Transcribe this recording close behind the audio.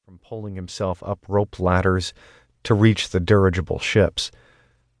pulling himself up rope ladders to reach the dirigible ships.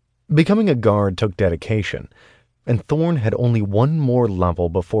 Becoming a guard took dedication, and Thorn had only one more level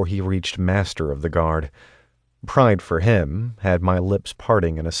before he reached master of the guard. Pride for him had my lips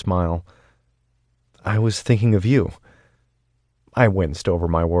parting in a smile. "I was thinking of you." I winced over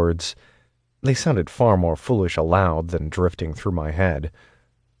my words. They sounded far more foolish aloud than drifting through my head.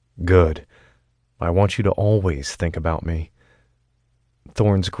 "Good. I want you to always think about me."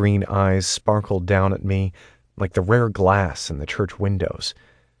 Thorn's green eyes sparkled down at me like the rare glass in the church windows.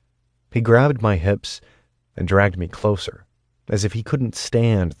 He grabbed my hips and dragged me closer, as if he couldn't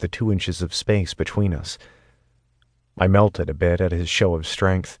stand the 2 inches of space between us. I melted a bit at his show of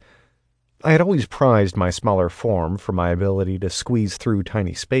strength. I had always prized my smaller form for my ability to squeeze through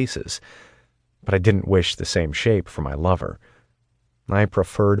tiny spaces, but I didn't wish the same shape for my lover. I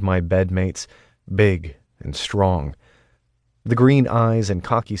preferred my bedmates big and strong. The green eyes and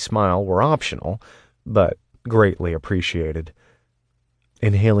cocky smile were optional, but greatly appreciated.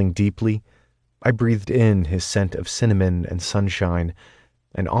 Inhaling deeply, I breathed in his scent of cinnamon and sunshine,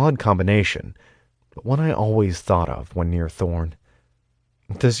 an odd combination, but one I always thought of when near Thorn.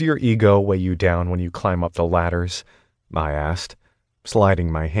 "Does your ego weigh you down when you climb up the ladders?" I asked,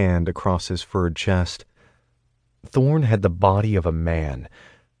 sliding my hand across his furred chest. Thorn had the body of a man,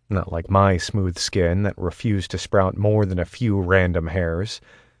 not like my smooth skin that refused to sprout more than a few random hairs.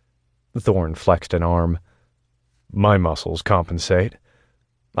 Thorn flexed an arm. "My muscles compensate."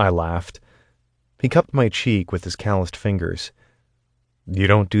 I laughed. He cupped my cheek with his calloused fingers. "You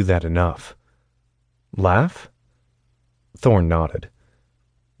don't do that enough." "Laugh?" Thorn nodded.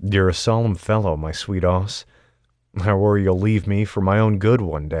 "You're a solemn fellow, my sweet Oss. I worry you'll leave me for my own good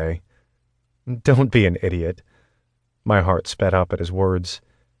one day." "Don't be an idiot." My heart sped up at his words.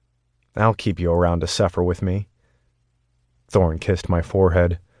 "I'll keep you around to suffer with me." Thorn kissed my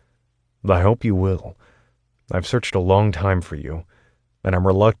forehead. "I hope you will. I've searched a long time for you, and I'm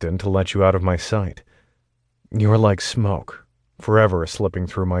reluctant to let you out of my sight. You're like smoke, forever slipping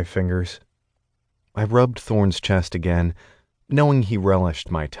through my fingers." I rubbed Thorn's chest again, knowing he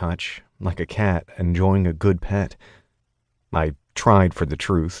relished my touch, like a cat enjoying a good pet. I tried for the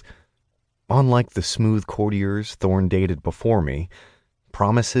truth. Unlike the smooth courtiers Thorn dated before me,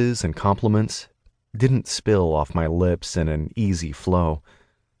 promises and compliments didn't spill off my lips in an easy flow.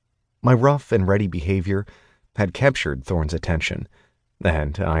 My rough and ready behavior had captured Thorn's attention,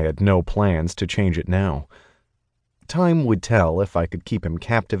 and I had no plans to change it now. Time would tell if I could keep him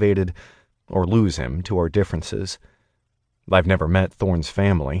captivated or lose him to our differences. I've never met Thorn's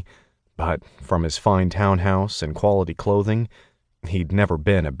family, but from his fine townhouse and quality clothing, he'd never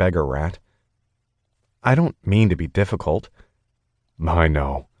been a beggar rat. "I don't mean to be difficult." "I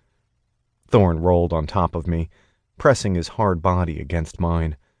know." Thorn rolled on top of me, pressing his hard body against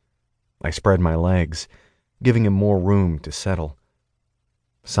mine. I spread my legs, giving him more room to settle.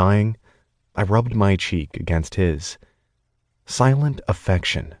 Sighing, I rubbed my cheek against his. Silent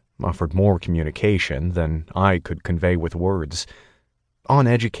affection offered more communication than I could convey with words.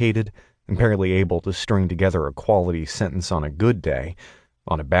 Uneducated and barely able to string together a quality sentence on a good day,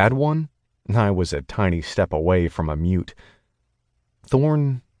 on a bad one, I was a tiny step away from a mute.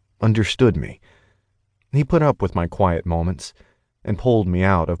 Thorn understood me. He put up with my quiet moments and pulled me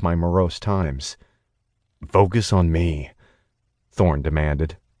out of my morose times. "Focus on me," Thorn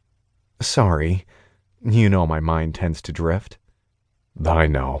demanded. "Sorry. You know my mind tends to drift." "I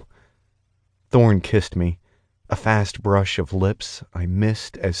know." Thorn kissed me, a fast brush of lips I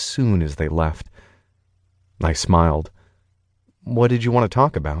missed as soon as they left. I smiled. "What did you want to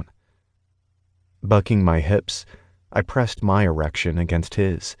talk about?" Bucking my hips, I pressed my erection against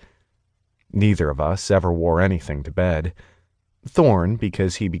his. Neither of us ever wore anything to bed. Thorn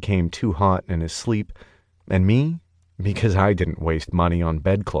because he became too hot in his sleep, and me because I didn't waste money on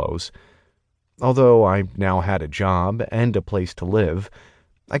bedclothes. Although I now had a job and a place to live,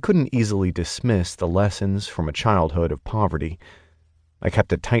 I couldn't easily dismiss the lessons from a childhood of poverty. I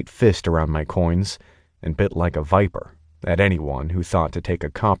kept a tight fist around my coins and bit like a viper at anyone who thought to take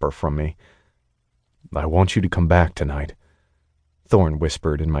a copper from me. "I want you to come back tonight," Thorn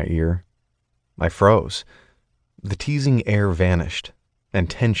whispered in my ear. I froze. The teasing air vanished, and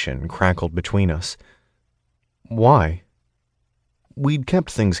tension crackled between us. "Why?" We'd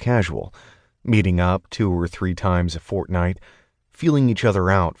kept things casual, meeting up 2 or 3 times a fortnight, feeling each other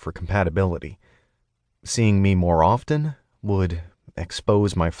out for compatibility. Seeing me more often would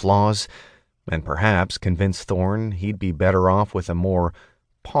expose my flaws, and perhaps convince Thorn he'd be better off with a more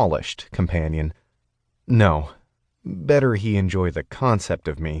polished companion. No, better he enjoy the concept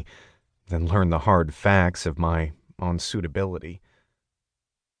of me than learn the hard facts of my unsuitability.